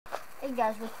you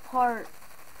guys with part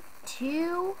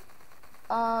 2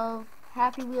 of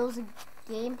Happy Wheels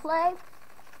gameplay.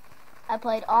 I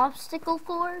played obstacle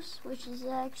course, which is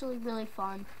actually really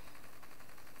fun.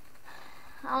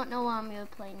 I don't know what I'm going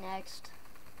to play next.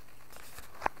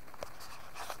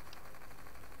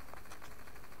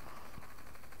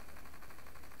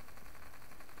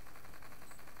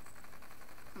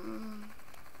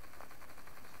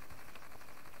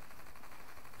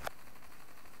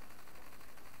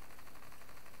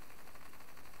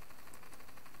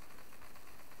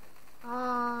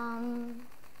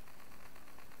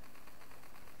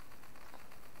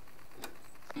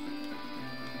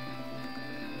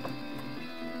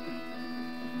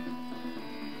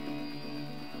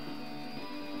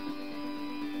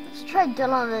 Let's try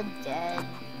Dawn of the Dead.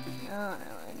 I don't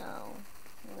really know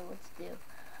what to do.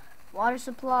 Water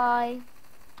supply.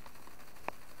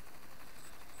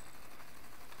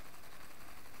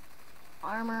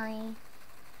 Armory.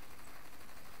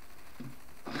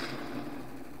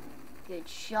 Good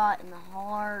shot in the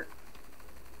heart.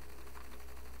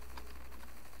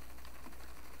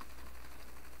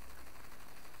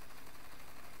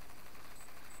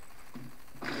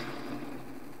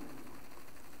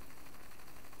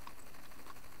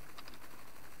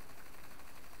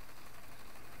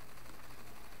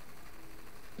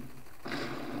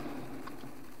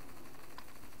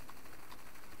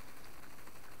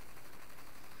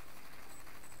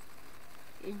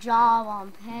 Good job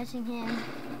on passing him.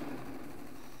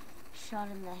 Shot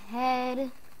in the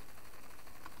head.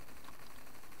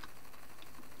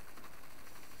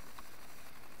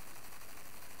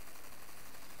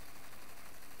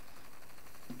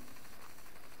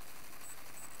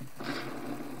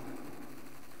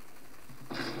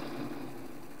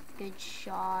 Good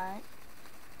shot.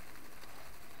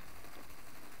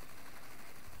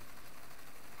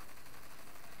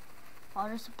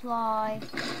 Water supply.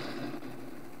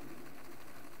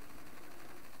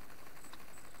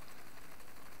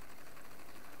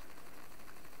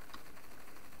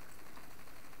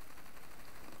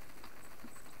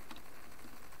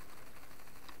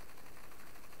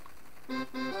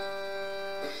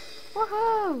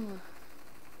 Woohoo!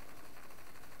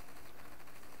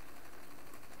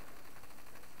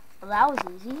 Well, that was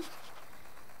easy.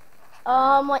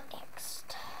 What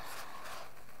next?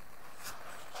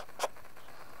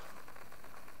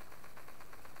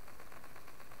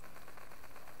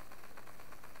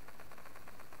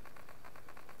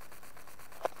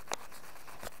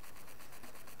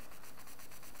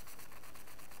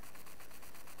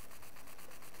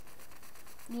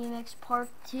 BMX part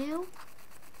 2,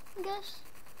 I guess.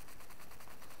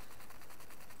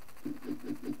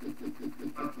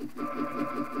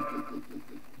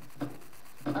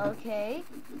 Okay.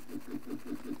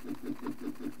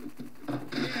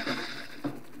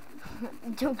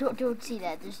 Don't see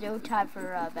that. There's no time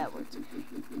for bad words.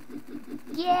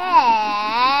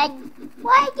 Dad,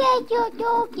 why did you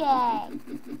do that?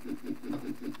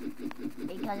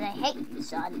 Because I hate you,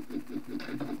 son.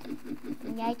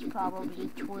 And that's probably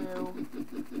true.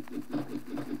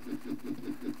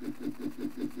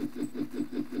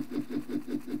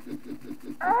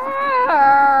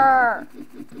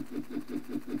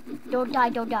 Don't die,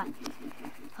 don't die.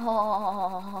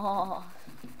 Oh.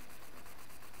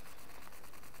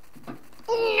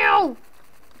 No!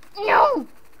 No!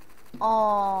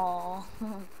 Oh.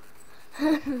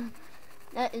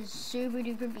 That is super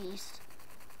duper beast.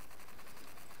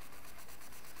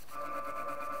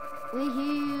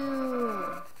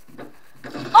 Woohoo!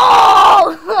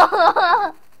 Oh!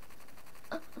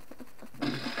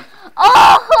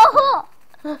 Oh!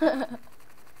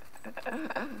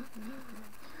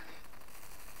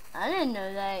 I didn't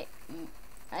know that.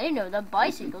 I didn't know that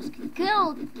bicycles could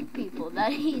kill people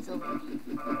that easily.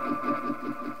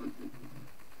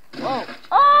 Whoa!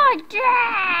 Oh,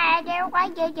 Dad! Why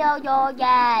did you do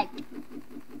that?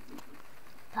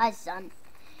 Hi, son.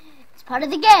 It's part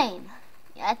of the game.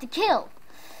 You have to kill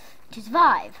to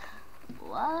survive.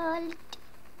 What?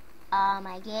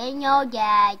 I didn't know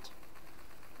that.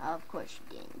 Oh, of course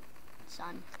you didn't,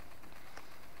 son.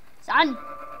 Son!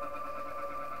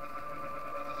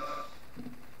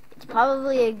 It's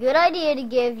probably a good idea to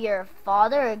give your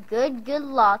father a good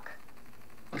luck.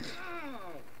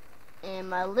 And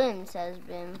my limbs has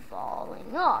been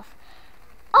falling off.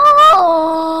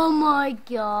 Oh my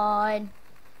god.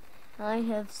 I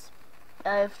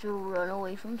have to run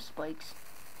away from spikes.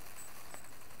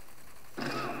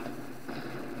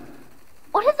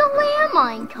 Where did the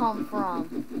landmine come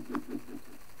from?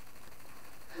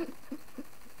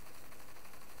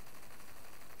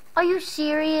 Are you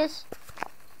serious?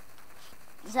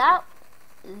 Is that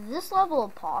Is this level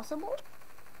impossible?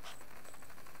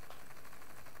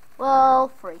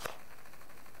 Well, freak.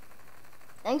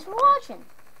 Thanks for watching.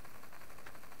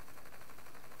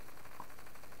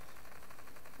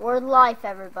 Word life,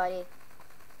 everybody.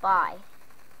 Bye.